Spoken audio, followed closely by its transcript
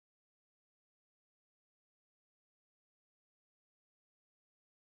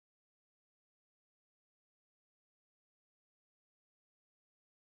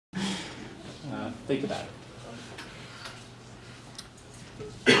think about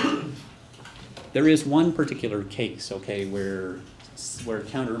it. There is one particular case, okay, where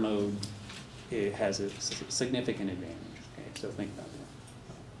counter mode has a significant advantage. Okay, so think about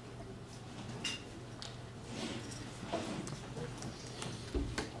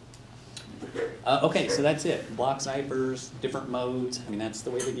that. Okay, so that's it. Block ciphers, different modes. I mean, that's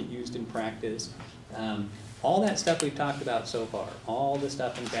the way they get used in practice. All that stuff we've talked about so far, all the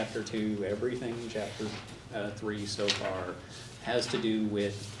stuff in Chapter 2, everything in Chapter 3 so far, has to do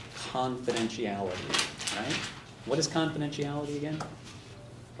with confidentiality, right? What is confidentiality again?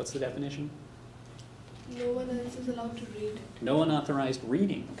 What's the definition? No one else is allowed to read it. No unauthorized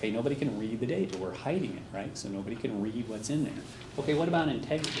reading. Okay, nobody can read the data. We're hiding it, right? So nobody can read what's in there. Okay, what about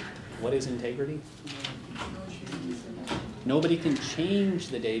integrity? What is integrity? Nobody can change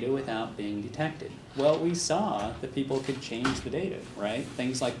the data without being detected. Well, we saw that people could change the data, right?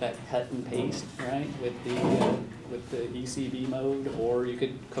 Things like that cut and paste, right, with the ECB mode, or you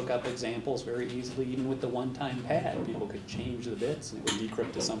could cook up examples very easily, even with the one-time pad. People could change the bits, and it would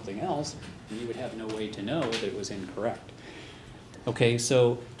decrypt to something else, and you would have no way to know that it was incorrect. Okay,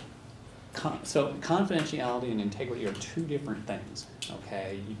 so confidentiality and integrity are two different things.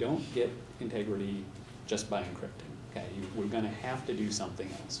 Okay, you don't get integrity just by encrypting. Okay, we're going to have to do something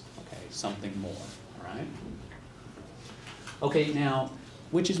else. Okay, something more. All right. Okay, now,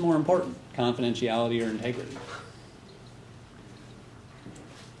 which is more important, confidentiality or integrity?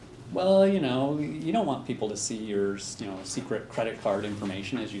 Well, you know, you don't want people to see your, secret credit card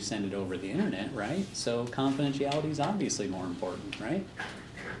information as you send it over the internet, right? So confidentiality is obviously more important, right?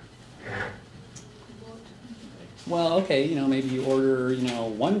 Well, okay, maybe you order,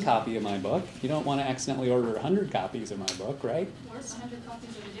 one copy of my book. You don't want to accidentally order 100 copies of my book, right? Or 100 copies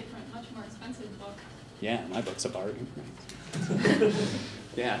of a different, much more expensive book. Yeah, my book's a bargain, right?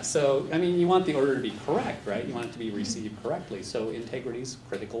 Yeah, so, I mean, you want the order to be correct, right? You want it to be received correctly. So integrity is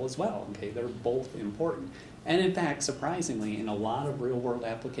critical as well, okay? They're both important. And in fact, surprisingly, in a lot of real-world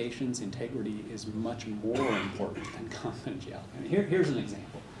applications, integrity is much more important than confidentiality. I mean, here's an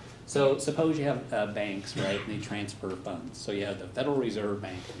example. So suppose you have banks, right, and they transfer funds. So you have the Federal Reserve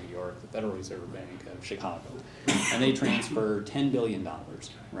Bank of New York, the Federal Reserve Bank of Chicago, and they transfer $10 billion,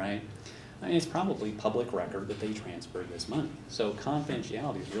 right? I mean, it's probably public record that they transferred this money. So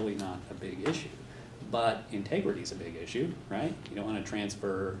confidentiality is really not a big issue. But integrity is a big issue, right? You don't want to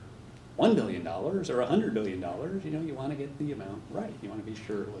transfer $1 billion or $100 billion. You want to get the amount right. You want to be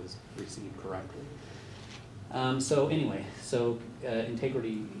sure it was received correctly. So anyway,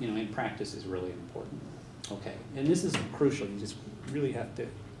 integrity, in practice is really important. Okay, and this is crucial. You just really have to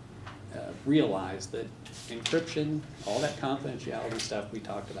realize that encryption, all that confidentiality stuff we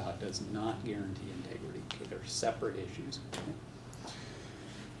talked about, does not guarantee integrity. Okay, they're separate issues. Okay?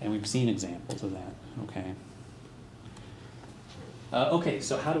 And we've seen examples of that. Okay. Okay,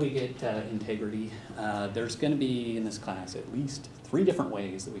 so how do we get integrity? There's going to be in this class at least 3 different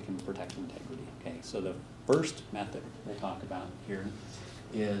ways that we can protect integrity. Okay, so the first method we'll talk about here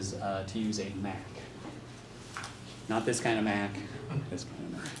is to use a Mac. Not this kind of Mac, this kind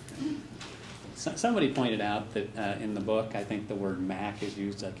of Mac. So, somebody pointed out that in the book, I think the word Mac is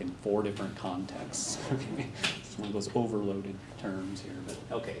used like in 4 different contexts. Okay, it's one of those overloaded terms here, but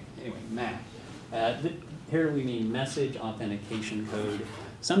okay, anyway, Mac. Here we mean message authentication code.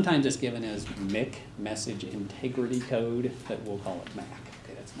 Sometimes it's given as MIC, message integrity code, but we'll call it Mac.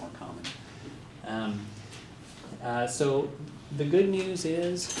 Okay, that's more common. So the good news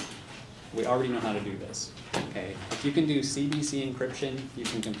is we already know how to do this. Okay, if you can do CBC encryption, you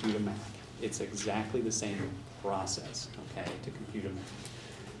can compute a Mac. It's exactly the same process, okay, to compute a Mac.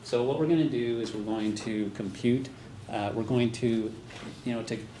 So what we're going to do is we're going to compute. We're going to,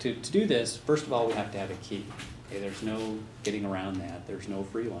 to do this, first of all, we have to have a key. Okay, there's no getting around that. There's no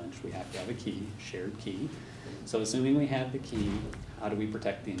free lunch. We have to have a key, shared key. So assuming we have the key, how do we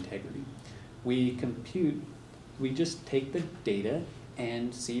protect the integrity? We just take the data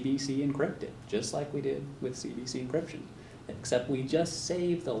and CBC encrypt it, just like we did with CBC encryption, except we just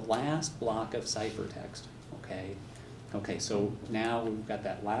save the last block of ciphertext, okay? Okay, so now we've got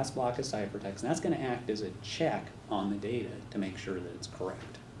that last block of ciphertext, and that's going to act as a check on the data to make sure that it's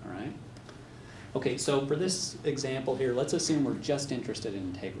correct, all right? Okay, so for this example here, let's assume we're just interested in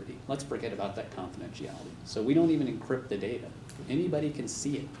integrity. Let's forget about that confidentiality. So we don't even encrypt the data. Anybody can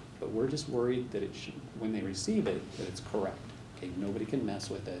see it, but we're just worried that it should, when they receive it, that it's correct. Okay, nobody can mess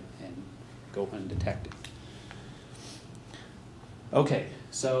with it and go undetected. Okay,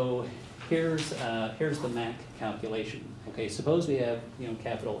 so here's the MAC calculation. Okay, suppose we have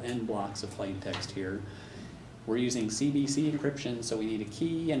capital N blocks of plain text here. We're using CBC encryption, so we need a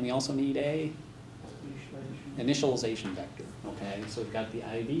key, and we also need a initialization vector, okay? So we've got the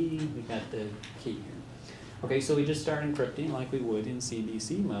ID, we've got the key here. Okay, so we just start encrypting like we would in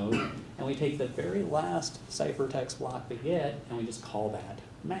CBC mode, and we take the very last ciphertext block we get, and we just call that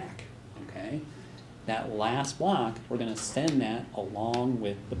MAC, okay? That last block, we're gonna send that along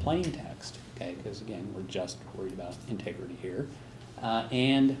with the plain text, okay? Because again, we're just worried about integrity here.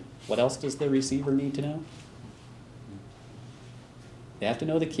 And what else does the receiver need to know? They have to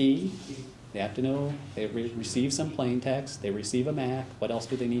know the key. They have to know, they receive some plain text, they receive a MAC. What else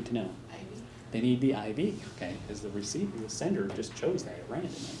do they need to know? IV. They need the IV, okay? Because the receiver, the sender just chose that at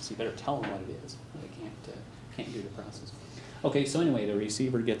random, so you better tell them what it is. They can't do the process. Okay, so anyway, the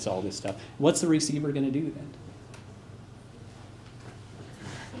receiver gets all this stuff. What's the receiver going to do then?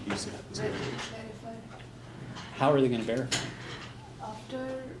 You see that? Verify. How are they going to verify? After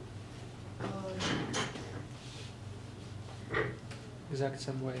Exact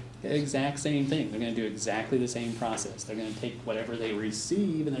same way. Exact same thing. They're going to do exactly the same process. They're going to take whatever they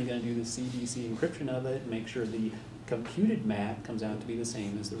receive and they're going to do the CBC encryption of it and make sure the computed MAC comes out to be the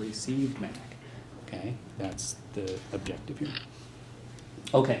same as the received MAC. Okay, that's the objective here.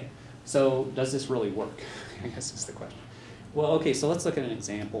 Okay, so does this really work? I guess is the question. Well, okay, so let's look at an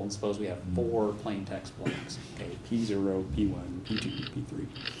example and suppose we have 4 plain text blocks. Okay, P0, P1, P2, P3.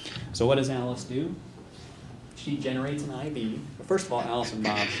 So what does Alice do? She generates an IV. First of all, Alice and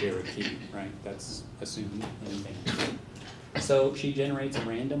Bob share a key, right? That's assumed in advance. So she generates a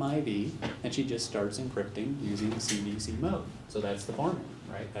random IV, and she just starts encrypting using CBC mode. So that's the formula,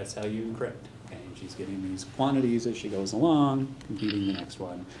 right? That's how you encrypt. Okay, and she's getting these quantities as she goes along, computing the next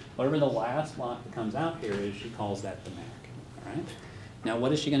one. Whatever the last block that comes out here is, she calls that the MAC, all right? Now,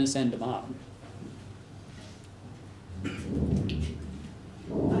 what is she going to send to Bob?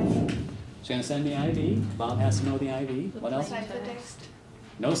 She's going to send the IV. Bob has to know the IV. What else? ciphertext.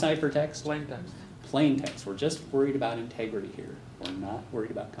 No ciphertext. Plain text. Plain text. We're just worried about integrity here. We're not worried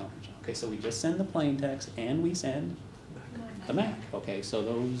about confidentiality. Okay, so we just send the plain text and we send the MAC. Okay, so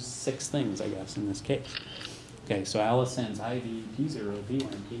those 6 things, I guess, in this case. Okay, so Alice sends IV, P0, P1,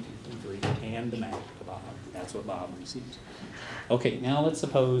 P2, P3, and the MAC to Bob. That's what Bob receives. Okay, now let's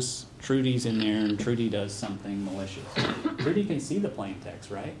suppose Trudy's in there and Trudy does something malicious. Trudy can see the plain text,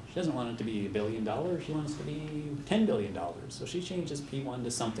 right? She doesn't want it to be $1 billion. She wants it to be $10 billion. So she changes P1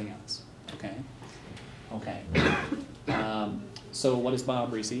 to something else. Okay? Okay. So what does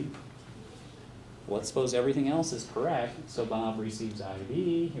Bob receive? Let's suppose everything else is correct. So Bob receives IV,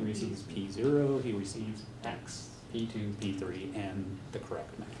 he receives P0, he receives X, P2, P3, and the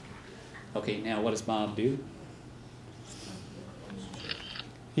correct MAC. Okay, now what does Bob do?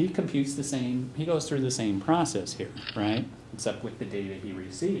 He computes the same, he goes through the same process here, right? Except with the data he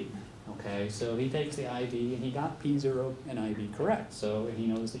received. Okay, so he takes the IV and he got P0 and IV correct. So he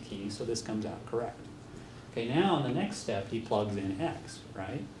knows the key, so this comes out correct. Okay, now in the next step, he plugs in X,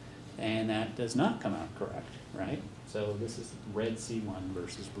 right? And that does not come out correct, right? So this is red C1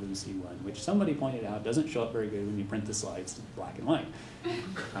 versus blue C1, which somebody pointed out doesn't show up very good when you print the slides in black and white.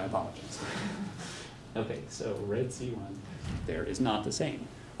 I apologize. Okay, so red C1 there is not the same.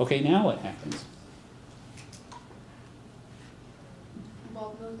 Okay, now what happens?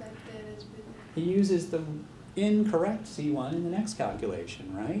 Bob knows that there has been. He uses the incorrect C1 in the next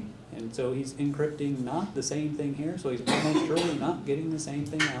calculation, right? And so he's encrypting not the same thing here, so he's almost surely not getting the same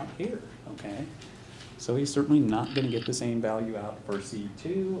thing out here, okay? So he's certainly not going to get the same value out for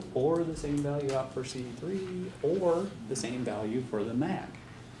C2, or the same value out for C3, or the same value for the MAC.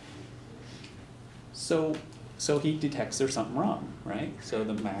 So he detects there's something wrong, right? So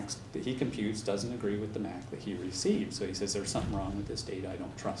the MAC that he computes doesn't agree with the MAC that he received. So he says there's something wrong with this data, I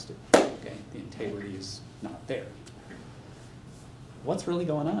don't trust it, okay? The integrity is not there. What's really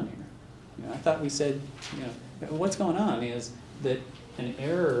going on here? You know, I thought we said, you know, what's going on is that an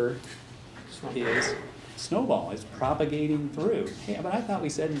error is snowball, is propagating through. Hey, but I thought we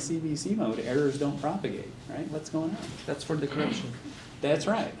said in CBC mode, errors don't propagate, right? What's going on? That's for decryption. That's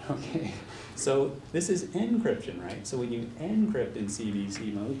right, okay. So this is encryption, right? So when you encrypt in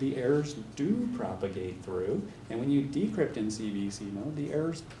CBC mode, the errors do propagate through, and when you decrypt in CBC mode, the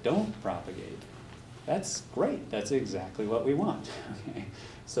errors don't propagate. That's great. That's exactly what we want. Okay,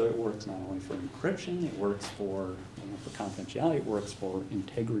 so it works not only for encryption, it works for, for confidentiality, it works for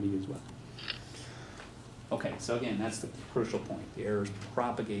integrity as well. Okay, so again, that's the crucial point. The errors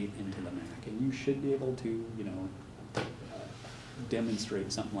propagate into the MAC, and you should be able to,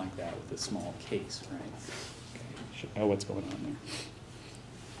 demonstrate something like that with a small case, right? Okay, should know what's going on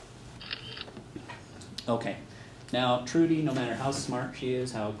there. Okay, now Trudy, no matter how smart she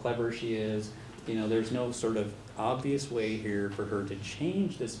is, how clever she is, there's no sort of obvious way here for her to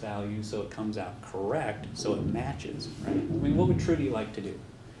change this value so it comes out correct, so it matches, right? I mean, what would Trudy like to do?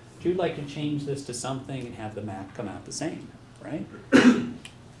 Trudy'd like to change this to something and have the map come out the same, right?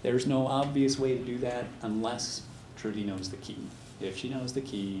 There's no obvious way to do that unless Trudy knows the key. If she knows the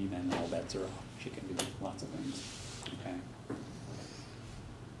key, then all bets are off. She can do lots of things, okay?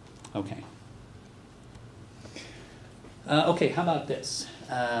 Okay. Okay, how about this?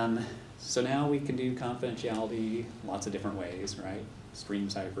 So now we can do confidentiality lots of different ways, right? Stream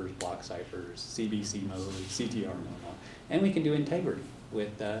ciphers, block ciphers, CBC mode, CTR mode, and we can do integrity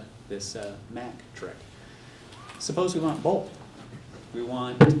with this MAC trick. Suppose we want both. We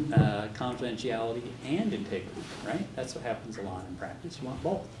want confidentiality and integrity, right? That's what happens a lot in practice. You want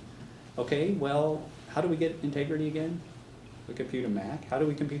both. Okay, well, how do we get integrity again? We compute a MAC. How do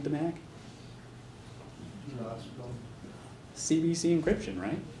we compute the MAC? CBC encryption,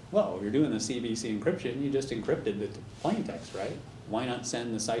 right? Well, if you're doing the CBC encryption, you just encrypted the plain text, right? Why not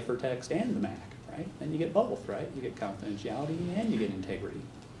send the ciphertext and the MAC, right? Then you get both, right? You get confidentiality and you get integrity.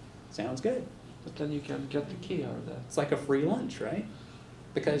 Sounds good. But then you can get the key out of that. It's like a free lunch, right?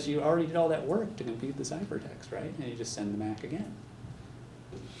 Because you already did all that work to compute the ciphertext, right? And you just send the MAC again.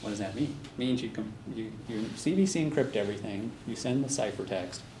 What does that mean? It means you CBC encrypt everything, you send the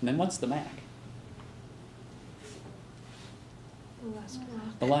ciphertext, and then what's the MAC? The last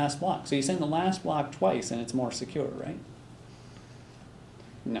block. The last block. So you send the last block twice and it's more secure, right?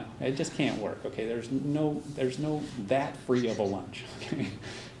 No, it just can't work, okay? There's no that free of a lunch, okay?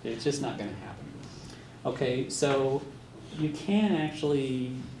 It's just not gonna happen. Okay, so you can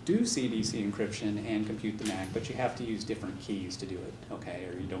actually do CBC encryption and compute the MAC, but you have to use different keys to do it, okay?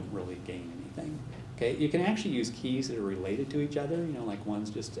 Or you don't really gain anything. Okay, you can actually use keys that are related to each other, you know, like one's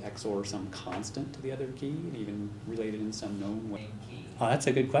just XOR some constant to the other key, and even related in some known way. Oh, that's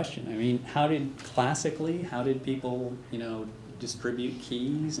a good question. I mean, how did people, you know, distribute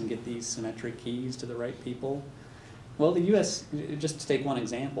keys and get these symmetric keys to the right people? Well, the U.S., just to take one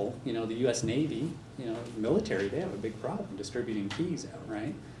example, you know, the U.S. Navy, you know, military, they have a big problem distributing keys out,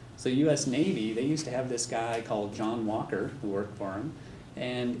 right? So U.S. Navy, they used to have this guy called John Walker who worked for him,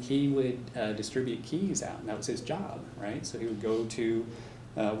 and he would distribute keys out, and that was his job, right? So he would go to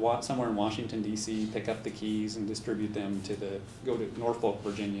somewhere in Washington, D.C., pick up the keys and distribute them go to Norfolk,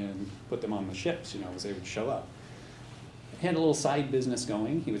 Virginia, and put them on the ships, you know, as they would show up. He had a little side business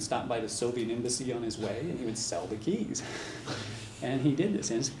going. He would stop by the Soviet embassy on his way, and he would sell the keys. And he did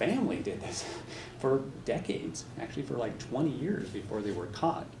this, and his family did this for decades, actually for like 20 years before they were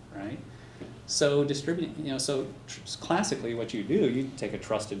caught, right? So distributing, you know, classically what you do, you take a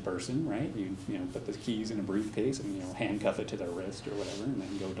trusted person, right? You know, put the keys in a briefcase and, you know, handcuff it to their wrist or whatever, and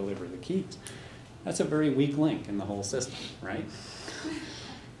then go deliver the keys. That's a very weak link in the whole system, right?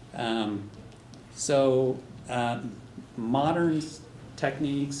 Modern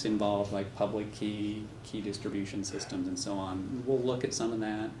techniques involve like public key distribution systems and so on. We'll look at some of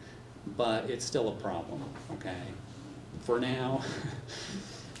that, but it's still a problem, okay? For now,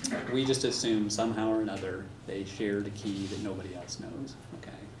 we just assume somehow or another they shared a key that nobody else knows,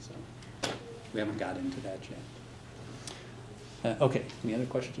 okay? So we haven't got into that yet. Okay, any other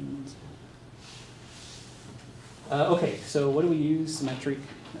questions? Okay, so what do we use symmetric?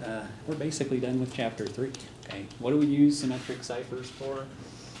 We're basically done with chapter 3. Okay, what do we use symmetric ciphers for?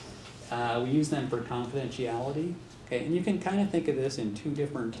 We use them for confidentiality. Okay, and you can kind of think of this in two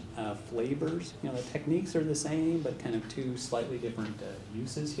different flavors. You know, the techniques are the same, but kind of two slightly different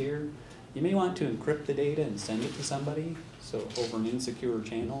uses here. You may want to encrypt the data and send it to somebody, so over an insecure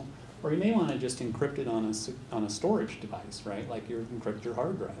channel, or you may want to just encrypt it on a storage device, right? Like you encrypt your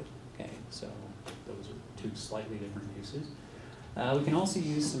hard drive. Okay, so those are two slightly different uses. We can also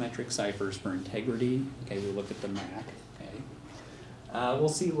use symmetric ciphers for integrity. Okay, we look at the MAC. Okay, we'll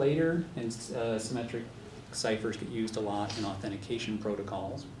see later, and symmetric ciphers get used a lot in authentication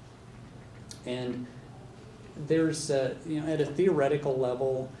protocols. And there's, you know, at a theoretical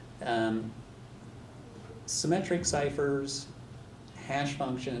level, symmetric ciphers, hash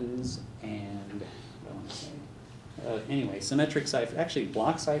functions, and what do I want to say? Anyway, symmetric ciphers, actually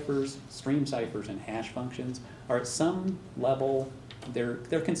block ciphers, stream ciphers, and hash functions are at some level, they're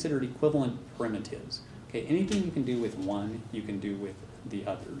considered equivalent primitives. Okay, anything you can do with one, you can do with the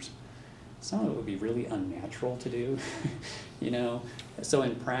others. Some of it would be really unnatural to do, you know. So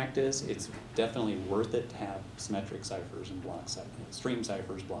in practice, it's definitely worth it to have symmetric ciphers and block ciphers, stream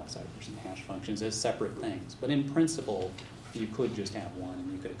ciphers, block ciphers, and hash functions as separate things. But in principle, you could just have one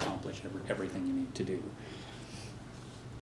and you could accomplish everything you need to do.